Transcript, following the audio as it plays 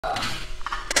You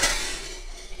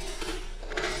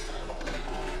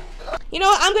know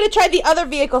what? I'm going to try the other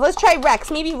vehicle. Let's try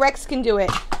Rex. Maybe Rex can do it.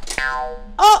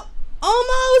 Oh,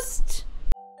 almost.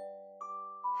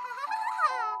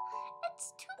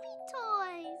 It's Tubey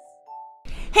Toys.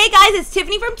 Hey guys, it's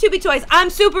Tiffany from Tubey Toys. I'm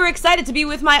super excited to be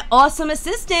with my awesome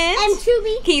assistant. I'm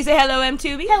Tubey. Can you say hello, I'm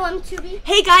Tubey? Hello, I'm Tubey.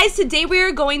 Hey guys, today we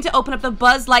are going to open up the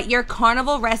Buzz Lightyear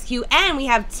Carnival Rescue, and we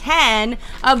have 10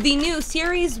 of the new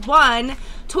Series 1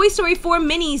 Toy Story 4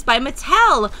 minis by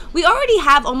Mattel. We already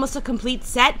have almost a complete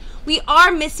set. We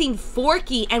are missing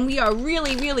Forky, and we are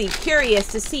really, really curious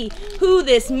to see who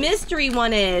this mystery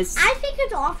one is. I think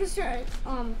it's Officer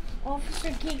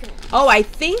Giggles. Oh, I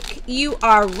think you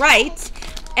are right.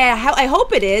 I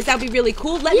hope it is. That would be really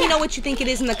cool. Let me know what you think it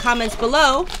is in the comments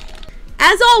below.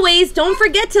 As always, don't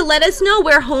forget to let us know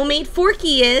where homemade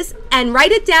Forky is and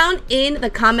write it down in the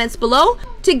comments below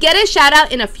to get a shout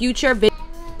out in a future video.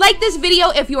 Like this video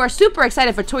if you are super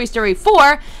excited for Toy Story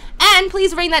 4, and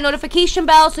please ring that notification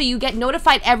bell so you get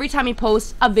notified every time we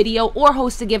post a video or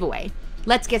host a giveaway.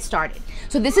 Let's get started.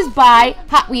 So this is by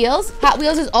Hot Wheels. Hot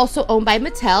Wheels is also owned by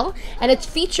Mattel, and it's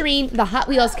featuring the Hot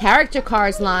Wheels character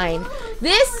cars line.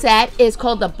 This set is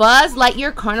called the Buzz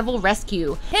Lightyear Carnival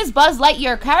Rescue. His Buzz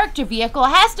Lightyear character vehicle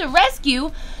has to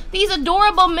rescue these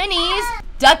adorable minis,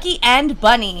 Ducky and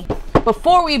Bunny.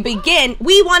 Before we begin,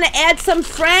 we want to add some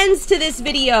friends to this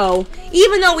video.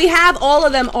 Even though we have all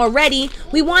of them already,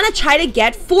 we want to try to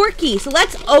get Forky. So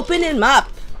let's open him up.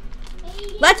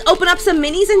 Let's open up some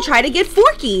minis and try to get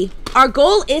Forky. Our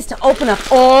goal is to open up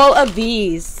all of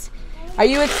these. Are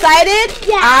you excited?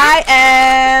 Yeah. I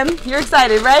am. You're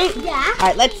excited, right? Yeah. All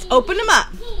right, let's open them up.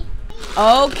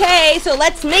 Okay, so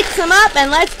let's mix them up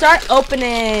and let's start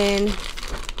opening.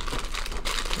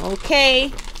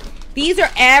 Okay. These are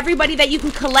everybody that you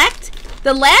can collect.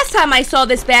 The last time I saw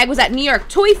this bag was at New York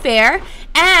Toy Fair,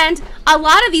 and a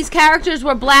lot of these characters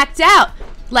were blacked out,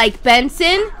 like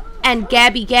Benson and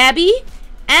Gabby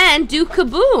and Duke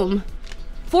Kaboom.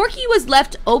 Forky was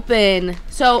left open,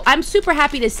 so I'm super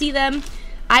happy to see them.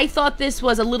 I thought this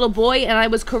was a little boy, and I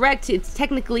was correct. It's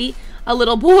technically a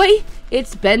little boy.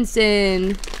 It's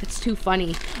Benson. It's too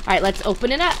funny. All right, let's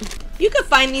open it up. You can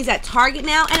find these at Target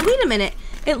now, and wait a minute.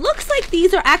 It looks like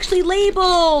these are actually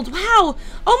labeled. Wow.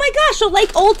 Oh my gosh, so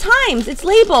like old times. It's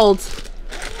labeled.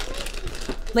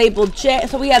 Labeled J.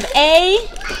 So we have A.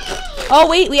 Oh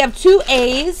wait, we have 2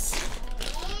 A's.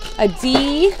 A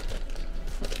D.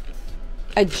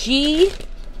 A G.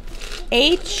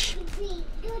 H.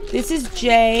 This is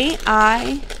J.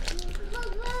 I.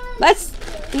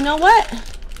 You know what?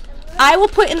 I will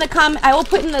put in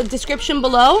the description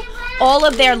below all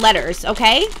of their letters,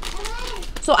 okay?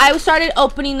 So I started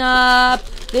opening up,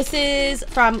 this is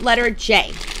from letter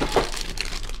J.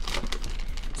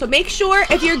 So make sure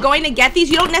if you're going to get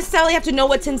these, you don't necessarily have to know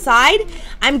what's inside.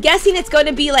 I'm guessing it's going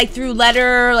to be like through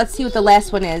letter, let's see what the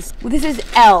last one is. Well, this is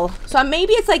L. So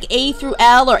maybe it's like A through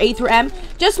L or A through M.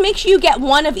 Just make sure you get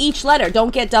one of each letter.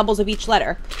 Don't get doubles of each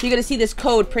letter. You're going to see this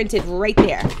code printed right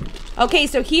there. Okay,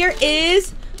 so here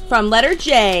is from letter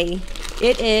J.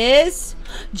 It is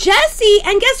Jessie.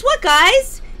 And guess what,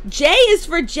 guys? J is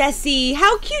for Jessie.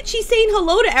 How cute. She's saying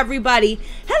hello to everybody.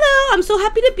 Hello, I'm so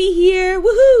happy to be here.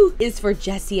 Woohoo. Is for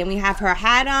Jessie, and we have her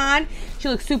hat on. She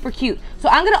looks super cute. So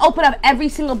I'm going to open up every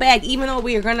single bag, even though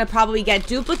we are going to probably get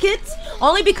duplicates,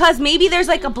 only because maybe there's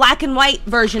like a black and white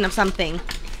version of something.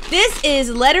 This is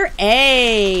letter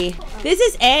A. This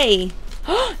is A.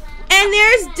 And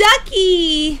there's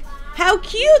Ducky. How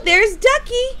cute. There's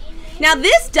Ducky. Now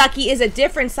this Ducky is a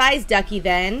different size Ducky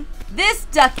than this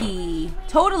Ducky.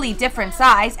 Totally different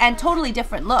size and totally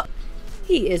different look.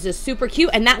 He is just super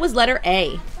cute, and that was letter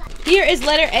A. Here is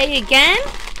letter A again.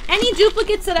 Any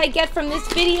duplicates that I get from this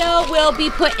video will be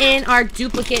put in our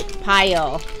duplicate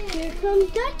pile. Here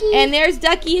comes Ducky. And there's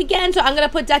Ducky again, so I'm gonna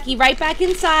put Ducky right back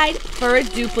inside for a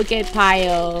duplicate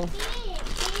pile.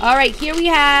 All right, here we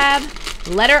have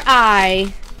letter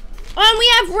I. And we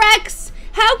have Rex.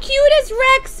 How cute is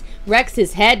Rex?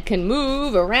 Rex's head can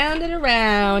move around and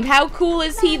around. How cool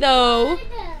is he, though?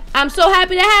 I'm so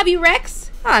happy to have you, Rex.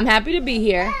 I'm happy to be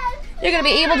here. You're going to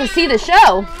be able to see the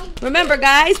show. Remember,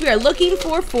 guys, we are looking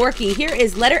for Forky. Here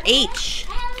is letter H.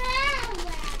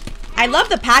 I love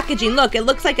the packaging. Look, it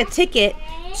looks like a ticket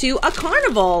to a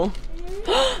carnival.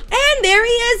 And there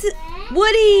he is,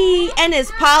 Woody, and his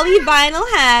polyvinyl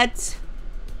hat.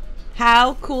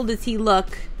 How cool does he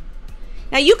look?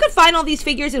 Now, you could find all these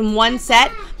figures in one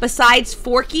set besides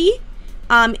Forky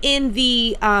in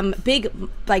the big,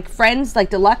 like, Friends,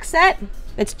 like, deluxe set.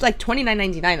 It's like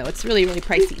 $29.99 though. It's really, really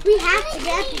pricey. We have to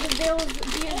get because there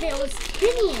was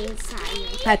Tinny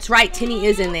inside. That's right, Tinny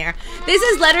is in there. This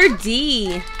is letter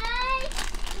D.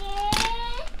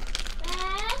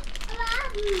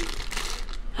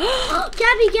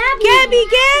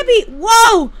 Gabby!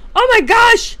 Whoa! Oh my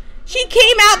gosh! She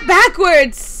came out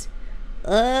backwards!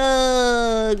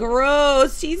 Ugh,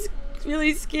 gross. She's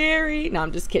really scary. No,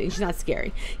 I'm just kidding. She's not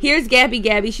scary. Here's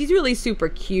Gabby. She's really super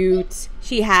cute.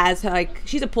 She has, like,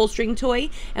 she's a pull string toy,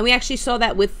 and we actually saw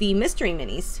that with the mystery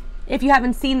minis. If you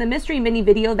haven't seen the mystery mini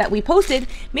video that we posted,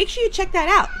 make sure you check that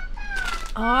out.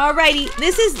 Alrighty,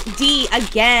 this is D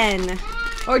again.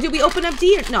 Or did we open up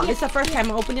D? No, this is the first time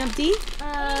we're opening up D?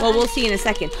 Well, we'll see in a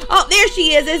second. Oh, there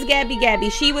she is. There's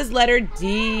Gabby. She was letter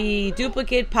D.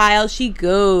 Duplicate pile. She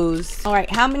goes. All right,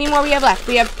 how many more we have left?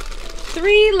 We have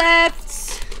 3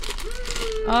 left.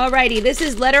 Alrighty, this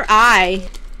is letter I.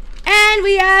 And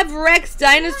we have Rex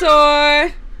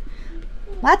Dinosaur.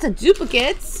 Lots of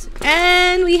duplicates.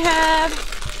 And we have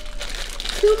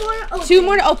 2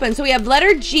 more to open. So we have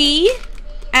letter G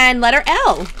and letter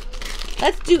L.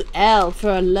 Let's do L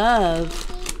for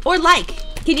love. Or like.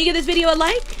 Can you give this video a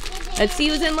like? Let's see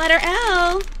who's in letter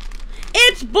L.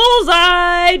 It's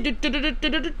Bullseye.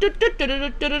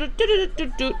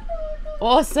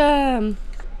 Awesome.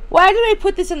 Why did I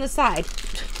put this on the side?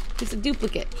 It's a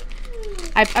duplicate.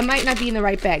 I might not be in the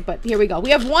right bag, but here we go.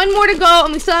 We have 1 more to go,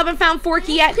 and we still haven't found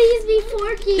Forky yet. Please be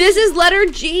Forky. This is letter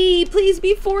G. Please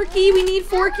be Forky. We need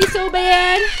Forky so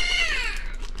bad.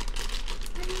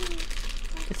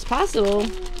 It's possible.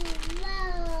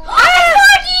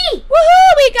 Forky!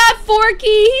 Woohoo! We got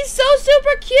Forky. He's so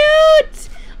super cute.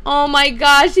 Oh my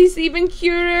gosh, he's even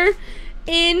cuter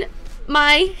in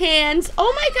my hands.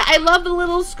 Oh my god, I love the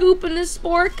little scoop and the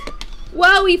spork.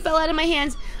 Wow, he fell out of my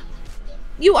hands.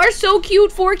 You are so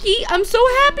cute, Forky. I'm so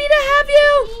happy to have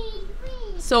you.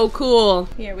 So cool.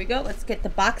 Here we go. Let's get the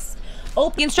box.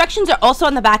 Oh, the instructions are also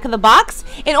on the back of the box.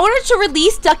 In order to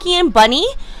release Ducky and Bunny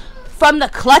from the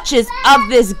clutches of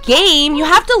this game, you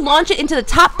have to launch it into the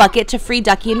top bucket to free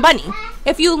Ducky and Bunny.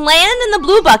 If you land in the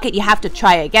blue bucket, you have to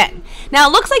try again. Now,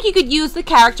 it looks like you could use the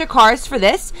character cards for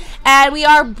this, and we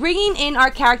are bringing in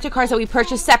our character cards that we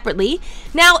purchased separately.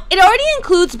 Now, it already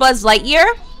includes Buzz Lightyear,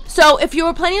 so if you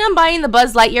were planning on buying the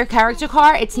Buzz Lightyear character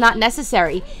card, it's not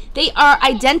necessary. They are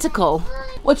identical.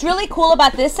 What's really cool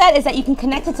about this set is that you can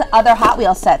connect it to other Hot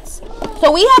Wheels sets.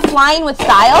 So we have Flying with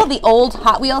Style, the old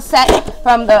Hot Wheels set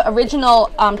from the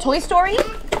original Toy Story,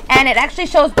 and it actually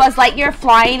shows Buzz Lightyear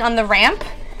flying on the ramp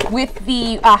with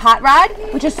the hot rod,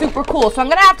 which is super cool. So I'm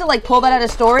gonna have to like pull that out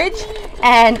of storage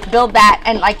and build that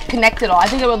and like connect it all. I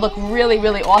think it would look really,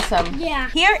 really awesome. Yeah.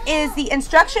 Here is the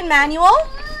instruction manual.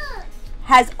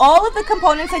 Has all of the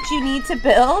components that you need to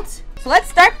build. So let's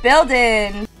start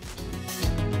building.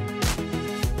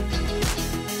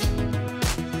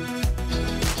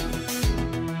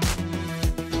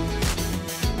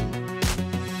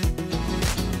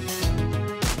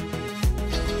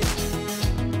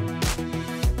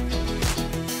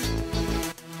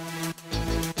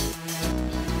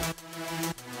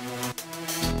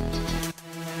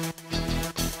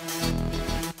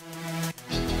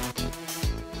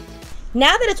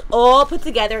 Now that it's all put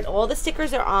together and all the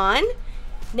stickers are on,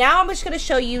 now I'm just going to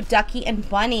show you Ducky and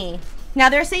Bunny. Now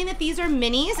they're saying that these are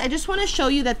minis. I just want to show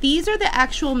you that these are the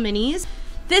actual minis.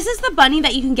 This is the bunny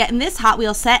that you can get in this Hot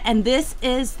Wheels set, and this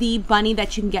is the bunny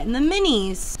that you can get in the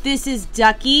minis. This is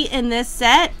Ducky in this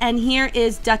set, and here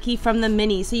is Ducky from the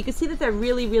minis. So you can see that they're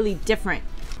really, really different.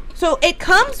 So it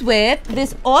comes with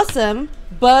this awesome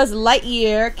Buzz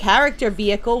Lightyear character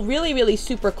vehicle, really, really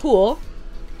super cool,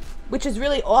 which is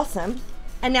really awesome.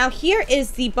 And now here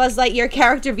is the Buzz Lightyear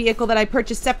character vehicle that I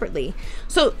purchased separately.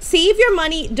 So save your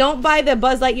money, don't buy the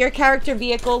Buzz Lightyear character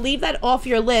vehicle, leave that off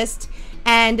your list.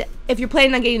 And if you're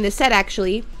planning on getting the set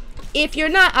actually, if you're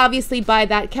not, obviously buy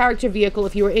that character vehicle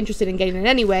if you were interested in getting it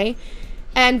anyway,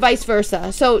 and vice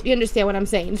versa. So you understand what I'm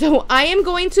saying. So I am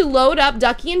going to load up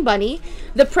Ducky and Bunny.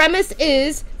 The premise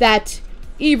is that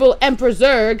evil Emperor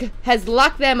Zurg has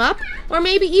locked them up, or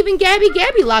maybe even Gabby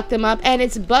locked them up, and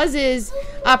it's Buzz's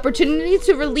opportunity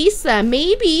to release them.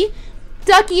 Maybe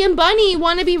Ducky and Bunny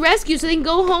want to be rescued so they can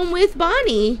go home with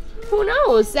Bonnie. Who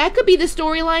knows? That could be the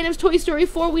storyline of Toy Story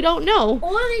 4. We don't know.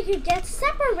 Or they could get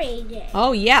separated.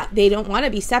 Oh yeah, they don't want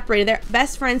to be separated. They're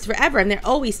best friends forever, and they're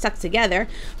always stuck together.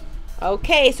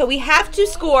 Okay, so we have to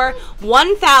score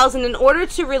 1,000 in order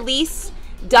to release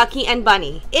Ducky and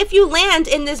Bunny. If you land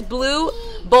in this blue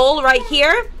bowl right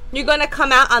here, you're gonna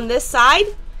come out on this side,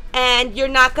 and you're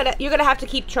gonna have to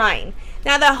keep trying.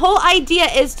 Now the whole idea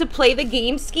is to play the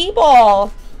game skee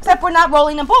ball, except we're not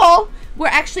rolling a ball. We're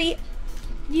actually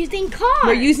using car.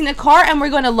 We're using a car, and we're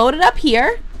going to load it up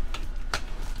here.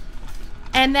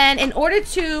 And then in order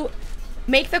to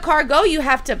make the car go, you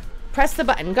have to press the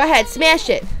button. Go ahead, smash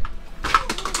it.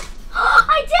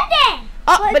 I did it!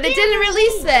 Oh, but it didn't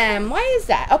release them. Why is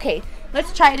that? Okay,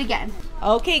 let's try it again.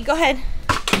 Okay, go ahead.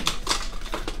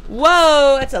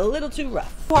 Whoa, that's a little too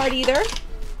rough. Hard either.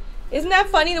 Isn't that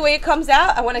funny the way it comes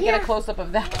out? I want to get a close-up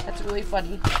of that. That's really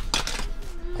funny.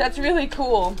 That's really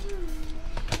cool.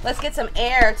 Let's get some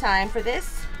air time for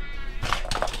this.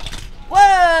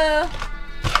 Whoa!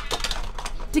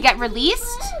 To get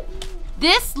released,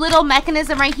 this little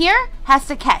mechanism right here has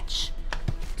to catch.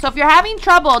 So if you're having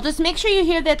trouble, just make sure you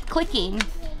hear that clicking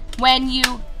when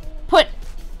you put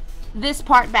this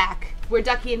part back where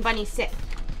Ducky and Bunny sit.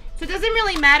 So it doesn't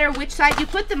really matter which side you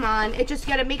put them on, it just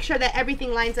gotta make sure that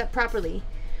everything lines up properly.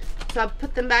 So I'll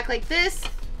put them back like this,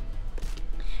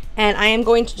 and I am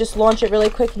going to just launch it really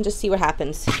quick and just see what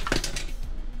happens.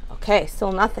 Okay,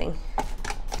 still nothing.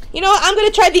 You know what, I'm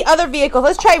gonna try the other vehicle.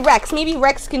 Let's try Rex, maybe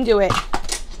Rex can do it.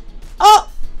 Oh,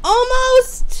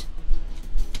 almost!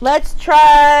 Let's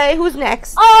try, who's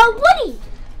next? Woody!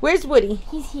 Where's Woody?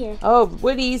 He's here. Oh,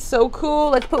 Woody's so cool.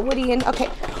 Let's put Woody in. Okay.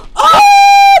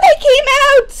 Oh, they came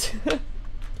out!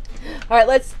 All right,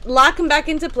 let's lock him back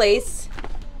into place.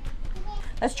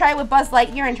 Let's try it with Buzz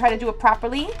Lightyear and try to do it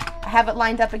properly. I have it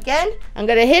lined up again. I'm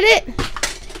gonna hit it.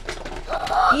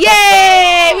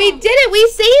 Yay! We did it! We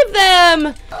saved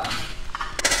them!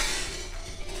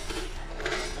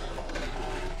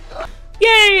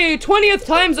 Yay! 20th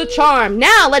time's a charm.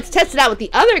 Now let's test it out with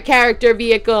the other character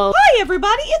vehicle. Hi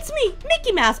everybody, it's me,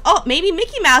 Mickey Mouse. Oh, maybe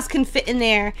Mickey Mouse can fit in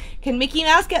there. Can Mickey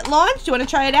Mouse get launched? Do you want to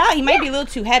try it out? He might be a little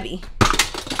too heavy.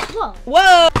 Whoa.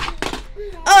 Whoa!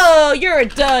 Oh, you're a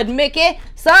dud, Mickey.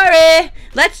 Sorry.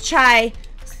 Let's try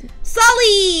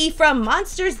Sully from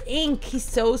Monsters, Inc. He's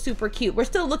so super cute. We're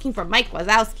still looking for Mike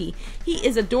Wazowski. He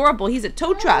is adorable. He's a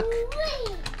tow truck.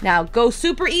 Now go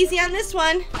super easy on this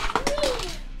one.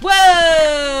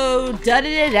 Whoa!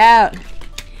 Dudded it out.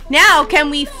 Now, can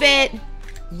we fit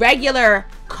regular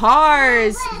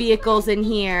cars vehicles in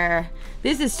here?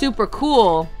 This is super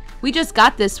cool. We just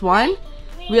got this one.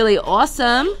 Really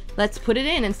awesome. Let's put it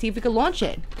in and see if we can launch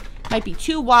it. Might be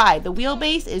too wide. The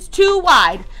wheelbase is too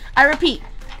wide. I repeat,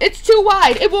 it's too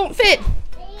wide. It won't fit.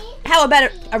 How about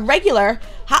a regular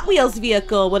Hot Wheels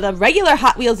vehicle? Would a regular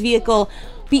Hot Wheels vehicle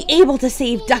be able to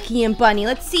save Ducky and Bunny?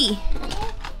 Let's see.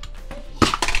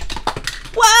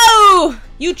 Whoa!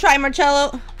 You try,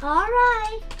 Marcello. All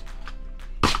right.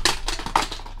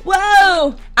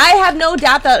 Whoa! I have no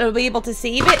doubt that it'll be able to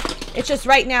save it. It's just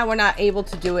right now we're not able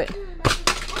to do it.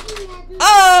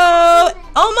 Oh!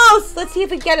 Almost! Let's see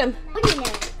if we get him.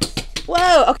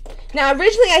 Whoa! Okay. Now,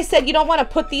 originally I said you don't want to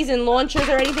put these in launchers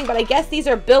or anything, but I guess these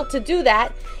are built to do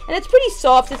that. And it's pretty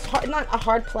soft. It's hard, not a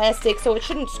hard plastic, so it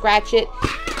shouldn't scratch it.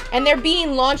 And they're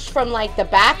being launched from like the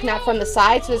back, not from the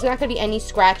side, so there's not going to be any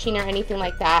scratching or anything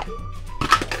like that.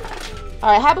 All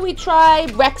right, how about we try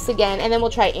Rex again, and then we'll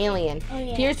try Alien. Oh,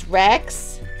 yeah. Here's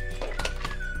Rex.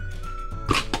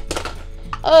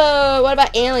 Oh, what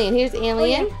about Alien? Here's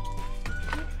Alien. Oh,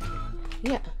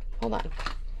 yeah, hold on.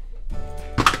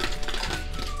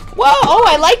 Whoa, oh,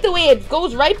 I like the way it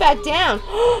goes right back down.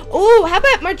 Oh, how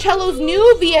about Marcello's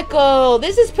new vehicle?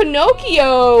 This is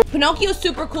Pinocchio. Pinocchio's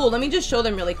super cool. Let me just show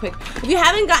them really quick. If you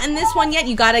haven't gotten this one yet,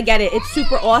 you gotta get it. It's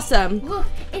super awesome. Look,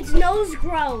 its nose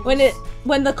grows.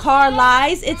 When the car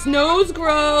lies, its nose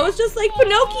grows, just like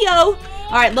Pinocchio.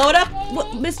 All right, load up,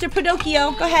 Mr.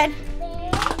 Pinocchio. Go ahead.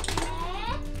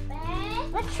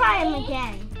 Let's try him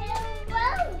again.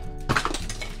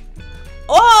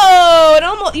 Oh, it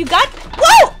almost, you got,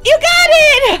 whoa, you got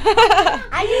it!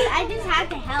 I just had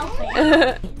to help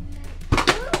it.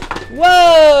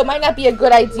 Whoa, might not be a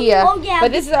good idea. Oh, yeah.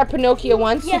 But this is our Pinocchio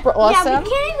one, super awesome. Yeah, we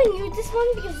can't even use this one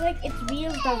because like its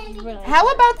wheels don't really. How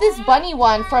about this bunny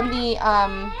one from the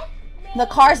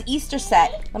Cars Easter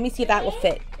set? Let me see if that will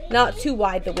fit. Not too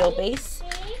wide, the wheelbase.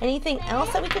 Anything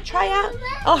else that we could try out?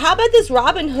 Oh, how about this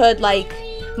Robin Hood, like,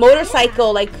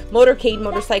 motorcycle, like motorcade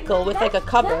motorcycle with like a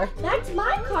cover. That's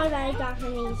my car that I got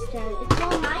from Easter. It's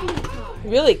all my new car.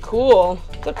 Really cool.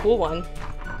 It's a cool one.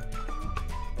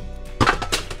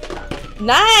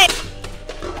 Nice.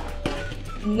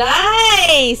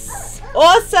 Nice.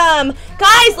 Awesome.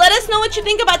 Guys, let us know what you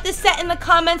think about this set in the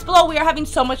comments below. We are having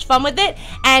so much fun with it.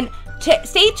 And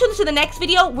stay tuned to the next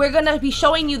video. We're going to be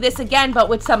showing you this again, but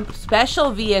with some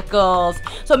special vehicles.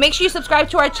 So make sure you subscribe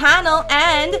to our channel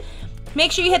and make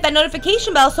sure you hit that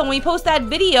notification bell so when we post that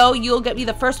video, you'll be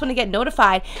the first one to get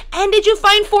notified. And did you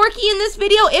find Forky in this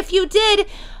video? If you did,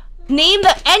 Name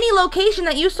any location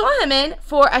that you saw him in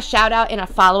for a shout out in a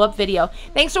follow-up video.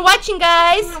 Thanks for watching,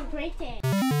 guys. Have a great day.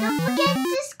 Don't forget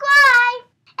to subscribe.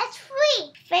 It's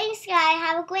free. Thanks, guys.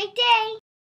 Have a great day.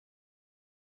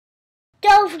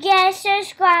 Don't forget to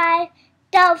subscribe.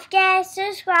 Don't forget to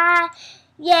subscribe.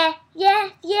 Yeah, yeah,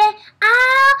 yeah.